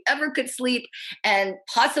than you ever could sleep, and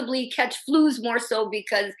possibly catch flus more so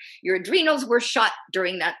because your adrenals were shot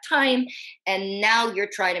during that time. And now you're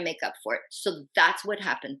trying to make up for it. So that's what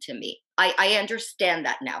happened to me. I understand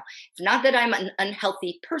that now. It's not that I'm an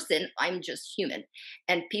unhealthy person. I'm just human.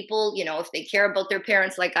 And people, if they care about their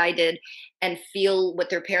parents like I did and feel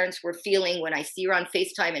what their parents were feeling when I see her on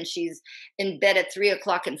FaceTime and she's in bed at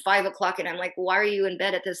 3:00 and 5:00. And I'm like, why are you in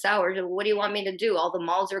bed at this hour? What do you want me to do? All the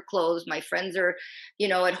malls are closed. My friends are,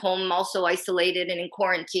 at home, also isolated and in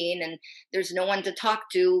quarantine, and there's no one to talk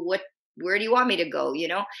to. Where do you want me to go?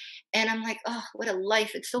 And I'm like, oh, what a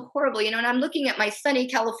life. It's so horrible, and I'm looking at my sunny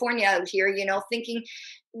California out here, thinking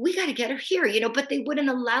we got to get her here, but they wouldn't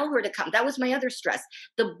allow her to come. That was my other stress.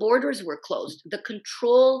 The borders were closed. The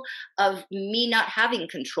control of me not having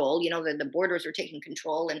control, the borders are taking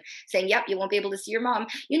control and saying, yep, you won't be able to see your mom.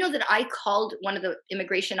 That I called one of the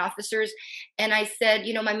immigration officers and I said,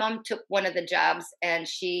 my mom took one of the jabs and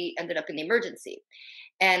she ended up in the emergency.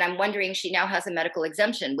 And I'm wondering, she now has a medical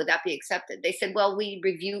exemption. Would that be accepted? They said, well, we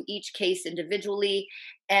review each case individually.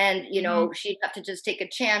 And, she'd have to just take a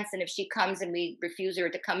chance. And if she comes and we refuse her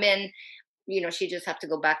to come in, she just have to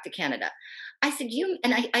go back to Canada. I said,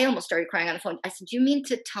 I almost started crying on the phone. I said, you mean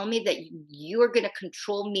to tell me that you are going to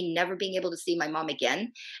control me never being able to see my mom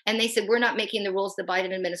again? And they said, we're not making the rules. The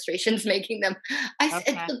Biden administration's making them. I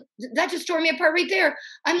said, that just tore me apart right there.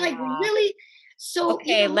 I'm like, really? So,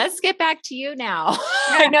 okay, let's get back to you now.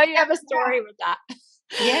 I know you have a story with that.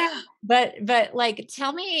 Yeah. But like,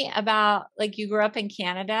 tell me about, like, you grew up in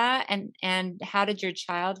Canada and how did your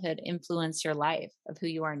childhood influence your life of who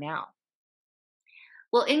you are now?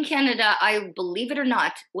 Well, in Canada, I, believe it or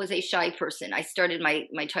not, was a shy person. I started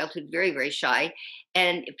my childhood very, very shy.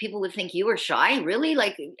 And people would think, you were shy? Really?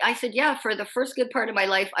 Like, I said, yeah, for the first good part of my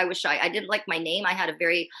life, I was shy. I didn't like my name. I had a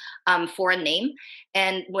very foreign name.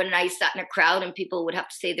 And when I sat in a crowd and people would have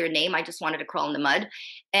to say their name, I just wanted to crawl in the mud.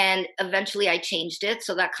 And eventually I changed it.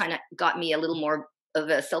 So that kind of got me a little more of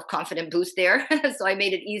a self-confident boost there. So I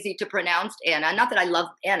made it easy to pronounce Anna. Not that I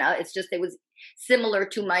loved Anna. It's just, it was similar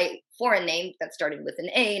to my foreign name that started with an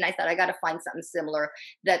A. And I thought I got to find something similar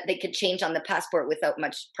that they could change on the passport without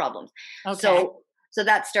much problems. Okay. So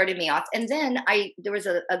that started me off. And then there was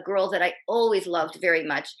a girl that I always loved very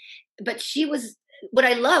much, but what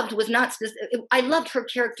I loved was not specific. I loved her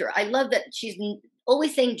character. I loved that she's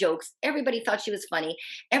always saying jokes. Everybody thought she was funny.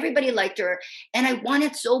 Everybody liked her. And I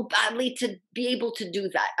wanted so badly to be able to do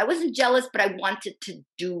that. I wasn't jealous, but I wanted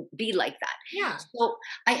to be like that. Yeah. So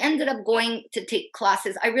I ended up going to take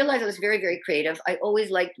classes. I realized I was very, very creative. I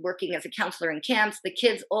always liked working as a counselor in camps. The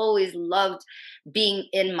kids always loved being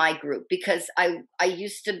in my group because I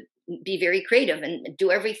used to be very creative and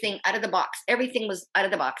do everything out of the box. Everything was out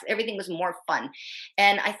of the box. Everything was more fun.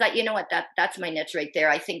 And I thought, you know what, that's my niche right there.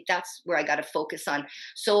 I think that's where I got to focus on.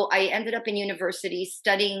 So I ended up in university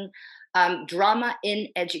studying drama in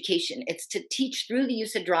education. It's to teach through the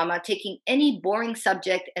use of drama, taking any boring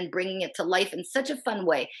subject and bringing it to life in such a fun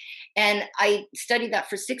way. And I studied that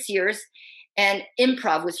for 6 years. And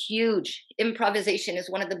improv was huge. Improvisation is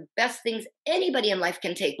one of the best things anybody in life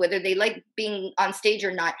can take, whether they like being on stage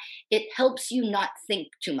or not. It helps you not think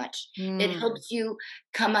too much. It helps you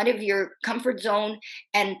come out of your comfort zone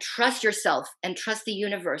and trust yourself and trust the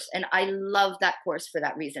universe. And I love that course for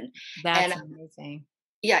that reason. That's amazing.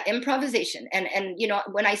 Yeah, improvisation. And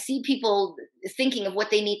when I see people thinking of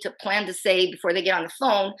what they need to plan to say before they get on the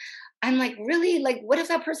phone, I'm like, really? Like, what if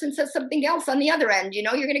that person says something else on the other end?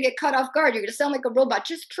 You're going to get caught off guard. You're going to sound like a robot.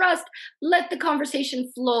 Just trust. Let the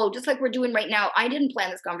conversation flow, just like we're doing right now. I didn't plan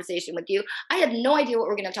this conversation with you. I had no idea what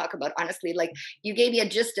we're going to talk about, honestly. Like, you gave me a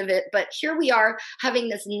gist of it, but here we are having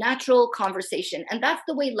this natural conversation. And that's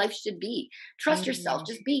the way life should be. Trust yourself.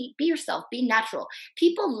 Just be yourself. Be natural.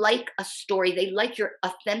 People like a story. They like your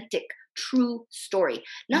authentic true story,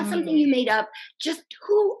 not something you made up. Just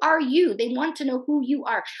who are you? They want to know who you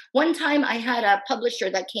are. One time I had a publisher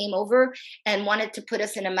that came over and wanted to put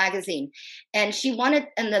us in a magazine, and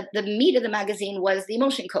the meat of the magazine was the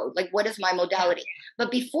emotion code. Like, what is my modality?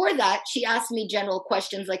 But before that, she asked me general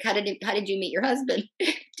questions like, how did you meet your husband?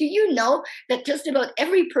 Do you know that just about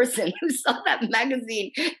every person who saw that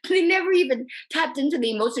magazine, they never even tapped into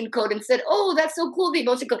the emotion code and said, oh, that's so cool, the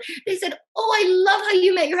emotion code. They said, oh, I love how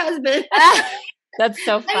you met your husband. That's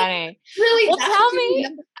so funny. I mean, really, well, tell me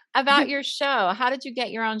about your show. How did you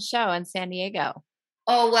get your own show in San Diego?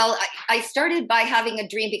 Oh, well, I started by having a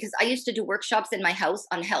dream because I used to do workshops in my house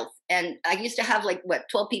on health. And I used to have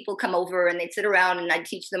 12 people come over and they'd sit around and I'd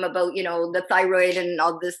teach them about, the thyroid and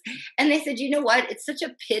all this. And they said, you know what? It's such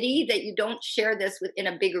a pity that you don't share this within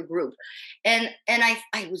a bigger group. And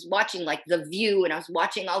I was watching The View, and I was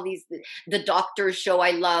watching all these, the doctor's show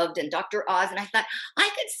I loved and Dr. Oz. And I thought I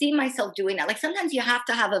could see myself doing that. Like, sometimes you have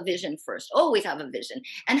to have a vision first, always have a vision,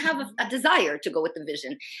 and have a desire to go with the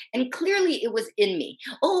vision. And clearly it was in me.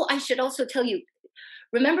 Oh, I should also tell you,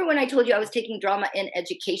 remember when I told you I was taking drama in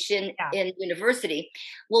education in university?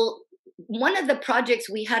 Well, one of the projects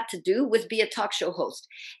we had to do was be a talk show host.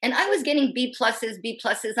 And I was getting B pluses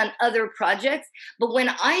on other projects. But when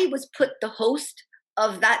I was put the host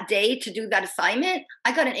of that day to do that assignment,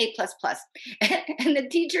 I got an A++. And the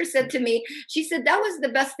teacher said to me, she said, that was the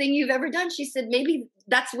best thing you've ever done. She said, maybe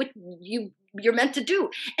that's what you're meant to do.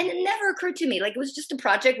 And it never occurred to me. It was just a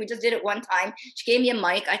project. We just did it one time. She gave me a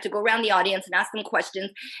mic. I had to go around the audience and ask them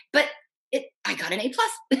questions. But I got an A+.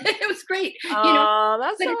 It was great. Oh,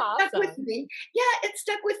 that's but so it awesome. stuck with me. Yeah, it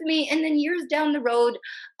stuck with me. And then years down the road,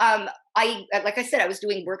 like I said, I was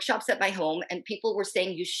doing workshops at my home, and people were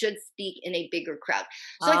saying you should speak in a bigger crowd.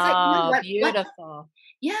 So I thought, you know what? Beautiful.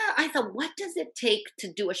 I thought, what does it take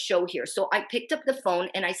to do a show here? So I picked up the phone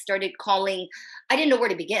and I started calling. I didn't know where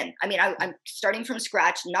to begin. I mean, I'm starting from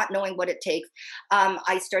scratch, not knowing what it takes.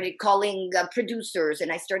 I started calling producers,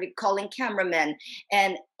 and I started calling cameramen,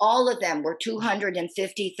 and all of them were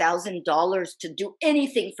 $250,000 to do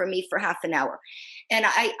anything for me for half an hour. And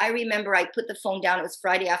I remember I put the phone down. It was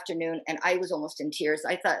Friday afternoon, and I was almost in tears.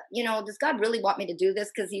 I thought, does God really want me to do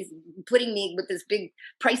this? Because he's putting me with this big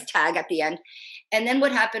price tag at the end. And then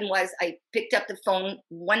what happened was I picked up the phone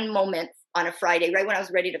one moment on a Friday, right when I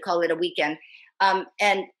was ready to call it a weekend. And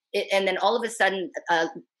then all of a sudden, a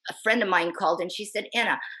friend of mine called, and she said,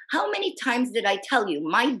 Anna, how many times did I tell you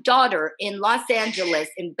my daughter in Los Angeles,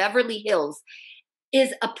 in Beverly Hills,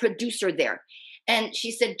 is a producer there? And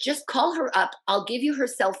she said, just call her up. I'll give you her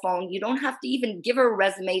cell phone. You don't have to even give her a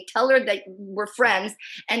resume. Tell her that we're friends,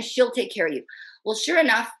 and she'll take care of you. Well, sure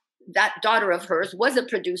enough, that daughter of hers was a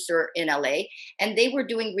producer in LA, and they were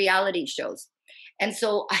doing reality shows. And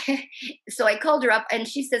so I called her up, and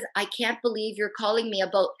she says, I can't believe you're calling me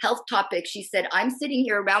about health topics. She said, I'm sitting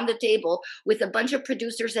here around the table with a bunch of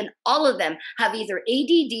producers, and all of them have either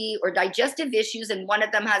ADD or digestive issues, and one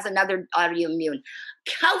of them has another autoimmune.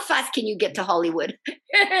 How fast can you get to Hollywood?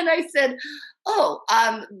 And I said,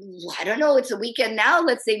 I don't know. It's a weekend now.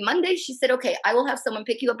 Let's say Monday. She said, okay, I will have someone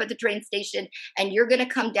pick you up at the train station, and you're going to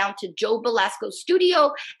come down to Joe Belasco's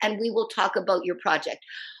studio, and we will talk about your project.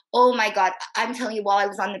 Oh my God. I'm telling you, while I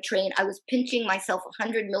was on the train, I was pinching myself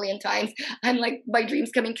 100 million times. I'm like, my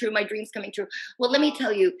dream's coming true. My dream's coming true. Well, let me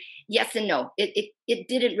tell you, yes and no. It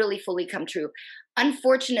didn't really fully come true.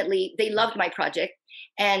 Unfortunately, they loved my project,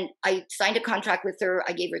 and I signed a contract with her.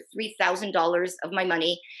 I gave her $3,000 of my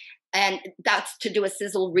money, and that's to do a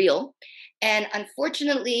sizzle reel. And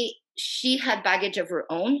unfortunately, she had baggage of her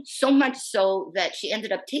own, so much so that she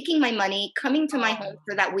ended up taking my money, coming to my home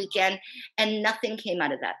for that weekend, and nothing came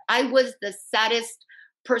out of that. I was the saddest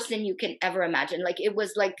person you can ever imagine. Like, it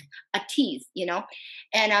was like a tease,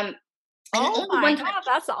 And oh my God,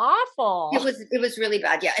 that's awful. It was really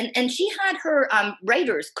bad. Yeah. And she had her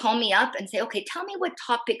writers call me up and say, okay, tell me what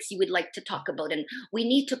topics you would like to talk about. And we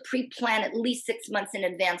need to pre-plan at least 6 months in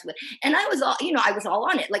advance with. And I was all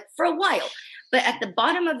on it, like, for a while. But at the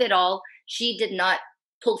bottom of it all, she did not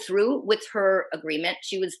pull through with her agreement.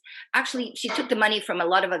 She took the money from a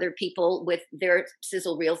lot of other people with their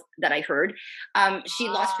sizzle reels that I heard. She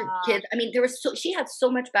lost her kids. I mean, she had so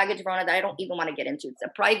much baggage around it that I don't even want to get into. It's a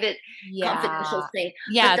private, confidential thing.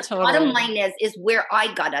 Yeah, but the bottom line is where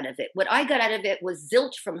I got out of it. What I got out of it was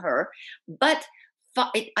zilch from her. But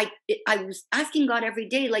I was asking God every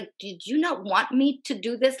day, like, did you not want me to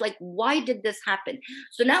do this? Like, why did this happen?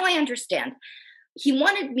 So now I understand. He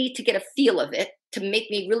wanted me to get a feel of it, to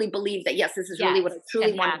make me really believe that, yes, this is really what I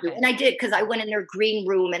truly want to do. And I did, because I went in their green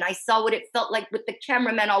room and I saw what it felt like with the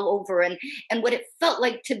cameramen all over, and what it felt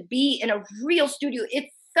like to be in a real studio. It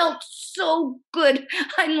felt so good.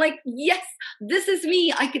 I'm like, yes, this is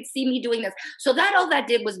me. I could see me doing this. So all that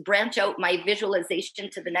did was branch out my visualization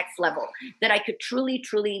to the next level, that I could truly,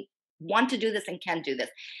 truly want to do this and can do this.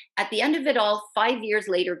 At the end of it all, 5 years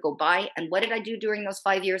later go by. And what did I do during those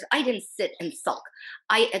 5 years? I didn't sit and sulk.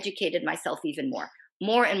 I educated myself even more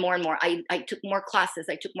and more and more. I took more classes.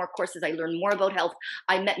 I took more courses. I learned more about health.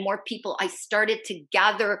 I met more people. I started to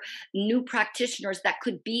gather new practitioners that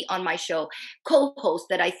could be on my show, co-hosts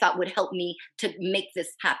that I thought would help me to make this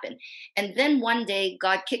happen. And then one day,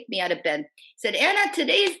 God kicked me out of bed. He said, Anna,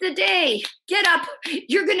 today's the day. Get up.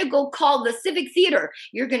 You're going to go call the Civic Theater.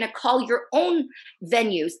 You're going to call your own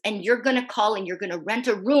venues, and you're going to call and you're going to rent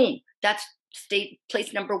a room. That's state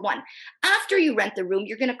place number one. After you rent the room,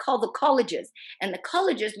 you're going to call the colleges, and the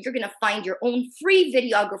colleges, you're going to find your own free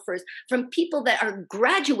videographers from people that are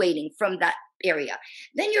graduating from that area.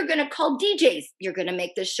 Then you're going to call DJs. You're going to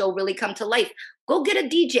make this show really come to life. Go get a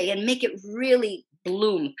DJ and make it really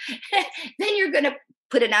bloom. Then you're going to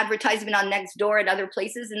put an advertisement on Nextdoor and other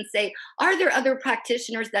places and say, are there other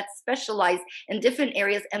practitioners that specialize in different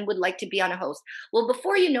areas and would like to be on a host? Well,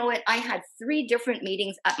 before you know it, I had 3 different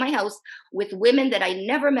meetings at my house with women that I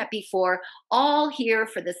never met before, all here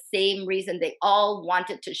for the same reason. They all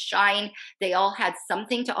wanted to shine. They all had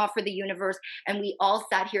something to offer the universe, and we all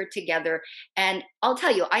sat here together. And I'll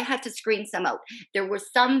tell you, I had to screen some out. There were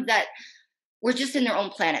some that were just in their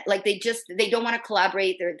own planet. Like they don't want to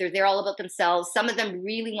collaborate. They're all about themselves. Some of them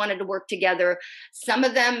really wanted to work together. Some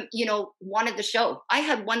of them, wanted the show. I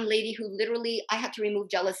had one lady who literally, I had to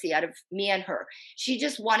remove jealousy out of me and her. She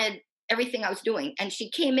just wanted everything I was doing. And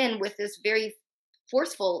she came in with this very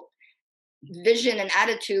forceful vision and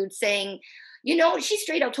attitude saying, she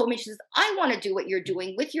straight out told me, she says, I want to do what you're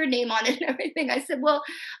doing with your name on it and everything. I said, well,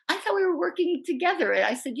 I thought we were working together. And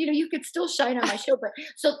I said, you could still shine on my show. But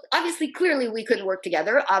so obviously, clearly we couldn't work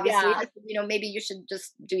together. Obviously, Yeah. I said, maybe you should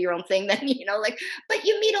just do your own thing then, but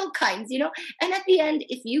you meet all kinds, and at the end,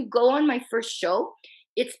 if you go on my first show,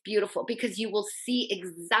 it's beautiful because you will see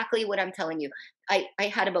exactly what I'm telling you. I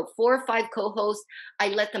had about 4 or 5 co-hosts. I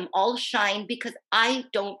let them all shine because I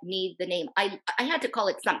don't need the name. I had to call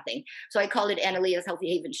it something. So I called it Anna Leah's Healthy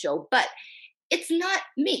Haven Show, but it's not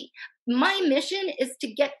me. My mission is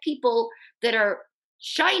to get people that are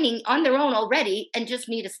shining on their own already and just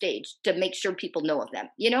need a stage to make sure people know of them,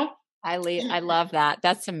 I love that.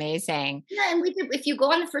 That's amazing. Yeah, and we did. If you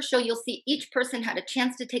go on the first show, you'll see each person had a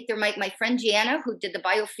chance to take their mic. My friend Gianna, who did the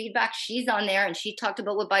biofeedback, she's on there, and she talked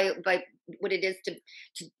about what it is to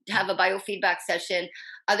have a biofeedback session.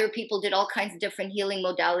 Other people did all kinds of different healing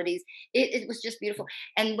modalities. It was just beautiful.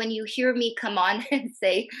 And when you hear me come on and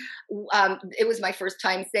say, it was my first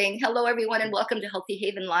time saying, hello, everyone, and welcome to Healthy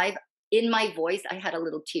Haven Live. In my voice, I had a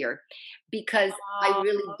little tear because I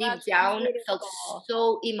really deep down felt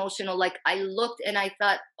so emotional. Like I looked and I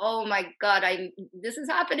thought, oh my God, this is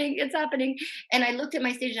happening. It's happening. And I looked at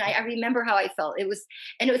my stage and I remember how I felt. It was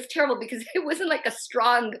terrible because it wasn't like a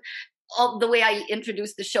strong, all the way I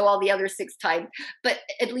introduced the show all the other 6 times, but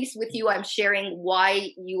at least with you, I'm sharing why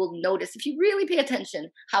you will notice if you really pay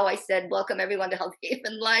attention how I said, welcome everyone to Healthy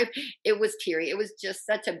Haven Live. It was teary. It was just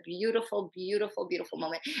such a beautiful, beautiful, beautiful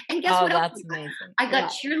moment. And guess what else? That's amazing. I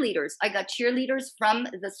got cheerleaders. I got cheerleaders from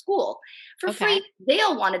the school for free. They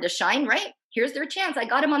all wanted to shine, right? Here's their chance. I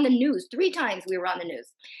got them on the news 3 times. We were on the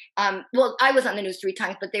news. Well, I was on the news 3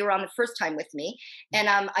 times, but they were on the first time with me. And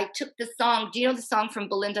I took the song. Do you know the song from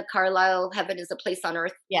Belinda Carlisle, Heaven is a Place on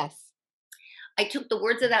Earth? Yes. I took the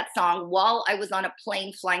words of that song while I was on a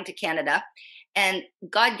plane flying to Canada. And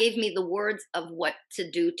God gave me the words of what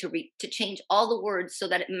to do to change all the words so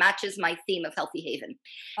that it matches my theme of Healthy Haven.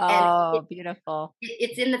 Oh, beautiful.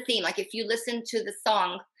 It's in the theme. Like if you listen to the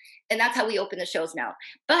song, and that's how we open the shows now.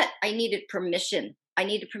 But I needed permission.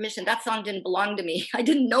 That song didn't belong to me. I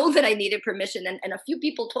didn't know that I needed permission. And a few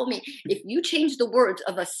people told me, if you change the words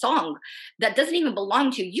of a song that doesn't even belong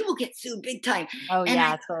to you, you will get sued big time. Oh, and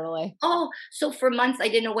yeah, totally. So for months, I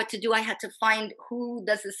didn't know what to do. I had to find who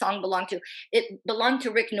does the song belong to. It belonged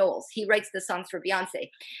to Rick Knowles. He writes the songs for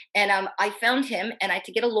Beyonce. And I found him and I had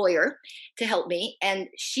to get a lawyer to help me. And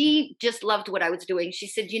she just loved what I was doing. She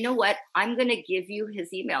said, you know what? I'm going to give you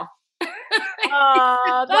his email.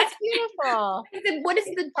 Oh, that's beautiful. I said, what is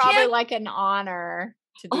the probably chance? like an honor.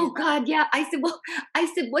 to do Oh that? God, yeah. I said,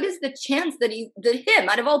 what is the chance that him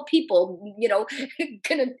out of all people,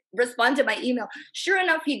 gonna respond to my email? Sure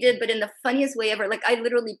enough, he did, but in the funniest way ever. Like I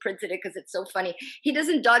literally printed it because it's so funny. He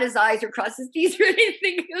doesn't dot his I's or cross his T's or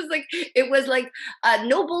anything. It was like a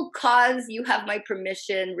noble cause. You have my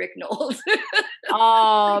permission, Rick Knowles.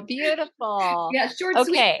 Oh, beautiful. Yeah, short,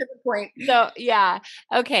 sweet, Okay. to the point. So, yeah.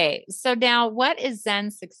 Okay. So now what is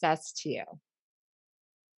Zen success to you?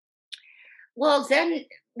 Well, Zen.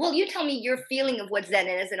 Well, you tell me your feeling of what Zen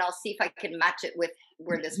is, and I'll see if I can match it with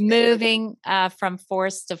where this goes. Moving from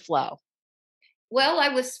force to flow. Well, I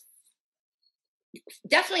was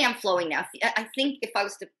definitely, I'm flowing now. I think if I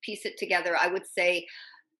was to piece it together, I would say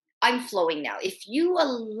I'm flowing now. If you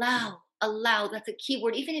allow, that's a key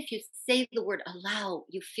word. Even if you say the word allow,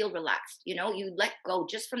 you feel relaxed. You let go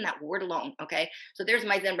just from that word alone. Okay. So there's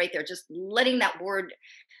my Zen right there. Just letting that word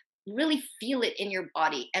really feel it in your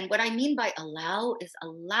body. And what I mean by allow is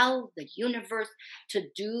allow the universe to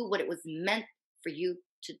do what it was meant for you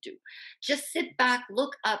to do. Just sit back,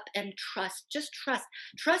 look up, and trust. Just trust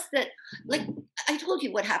that, like I told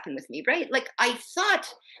you what happened with me, right? Like I thought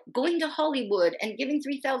going to Hollywood and giving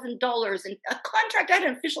 $3,000 and a contract, I had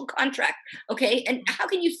an official contract. Okay. And how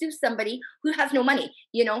can you sue somebody who has no money?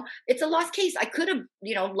 It's a lost case. I could have,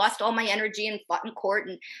 lost all my energy and fought in court,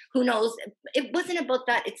 and who knows. It wasn't about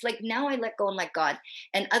that. It's like now I let go and let God.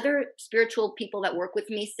 And other spiritual people that work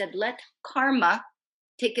with me said, let karma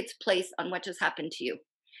take its place on what just happened to you.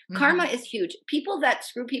 Karma is huge. People that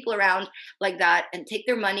screw people around like that and take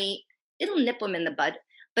their money, it'll nip them in the bud.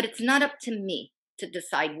 But it's not up to me to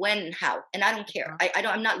decide when and how. And I don't care.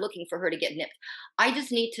 I'm not looking for her to get nipped. I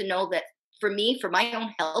just need to know that for me, for my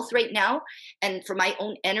own health right now, and for my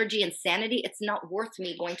own energy and sanity, it's not worth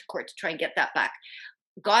me going to court to try and get that back.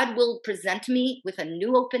 God will present me with a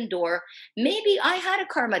new open door. Maybe I had a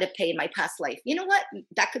karma to pay in my past life. You know what?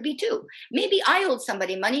 That could be too. Maybe I owed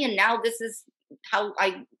somebody money, and now this is how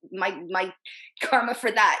my karma for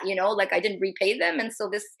that. Like I didn't repay them, and so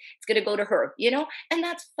this it's going to go to her. And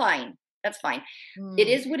that's fine. That's fine. It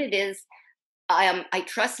is what it is. I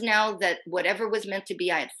trust now that whatever was meant to be,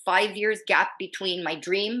 I had 5 years gap between my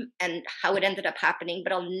dream and how it ended up happening.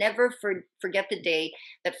 But I'll never forget the day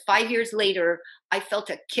that 5 years later, I felt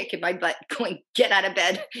a kick in my butt going, get out of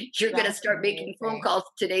bed. You're going to start making phone calls.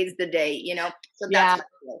 Today's the day, So that's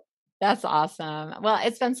That's awesome. Well,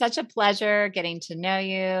 it's been such a pleasure getting to know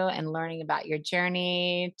you and learning about your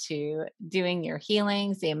journey to doing your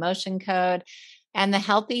healings, the emotion code, and the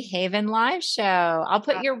Healthy Haven live show. I'll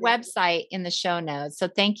put your website in the show notes. So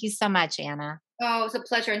thank you so much, Anna. Oh, it was a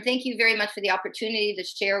pleasure. And thank you very much for the opportunity to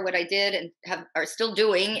share what I did and are still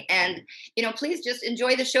doing. And, please just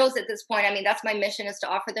enjoy the shows at this point. I mean, that's my mission, is to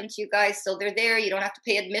offer them to you guys. So they're there. You don't have to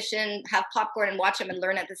pay admission, have popcorn and watch them and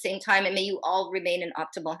learn at the same time. And may you all remain in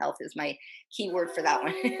optimal health is my key word for that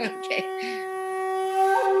one. Okay.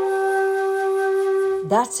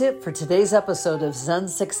 That's it for today's episode of Zen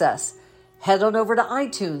Success. Head on over to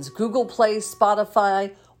iTunes, Google Play,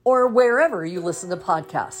 Spotify, or wherever you listen to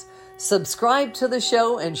podcasts. Subscribe to the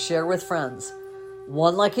show and share with friends.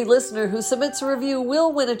 One lucky listener who submits a review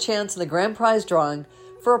will win a chance in the grand prize drawing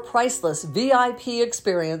for a priceless VIP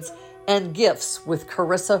experience and gifts with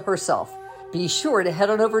Carissa herself. Be sure to head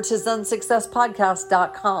on over to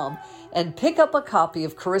ZenSuccessPodcast.com and pick up a copy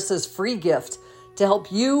of Carissa's free gift to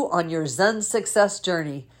help you on your Zen success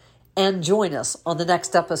journey. And join us on the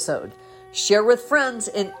next episode. Share with friends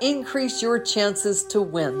and increase your chances to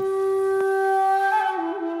win.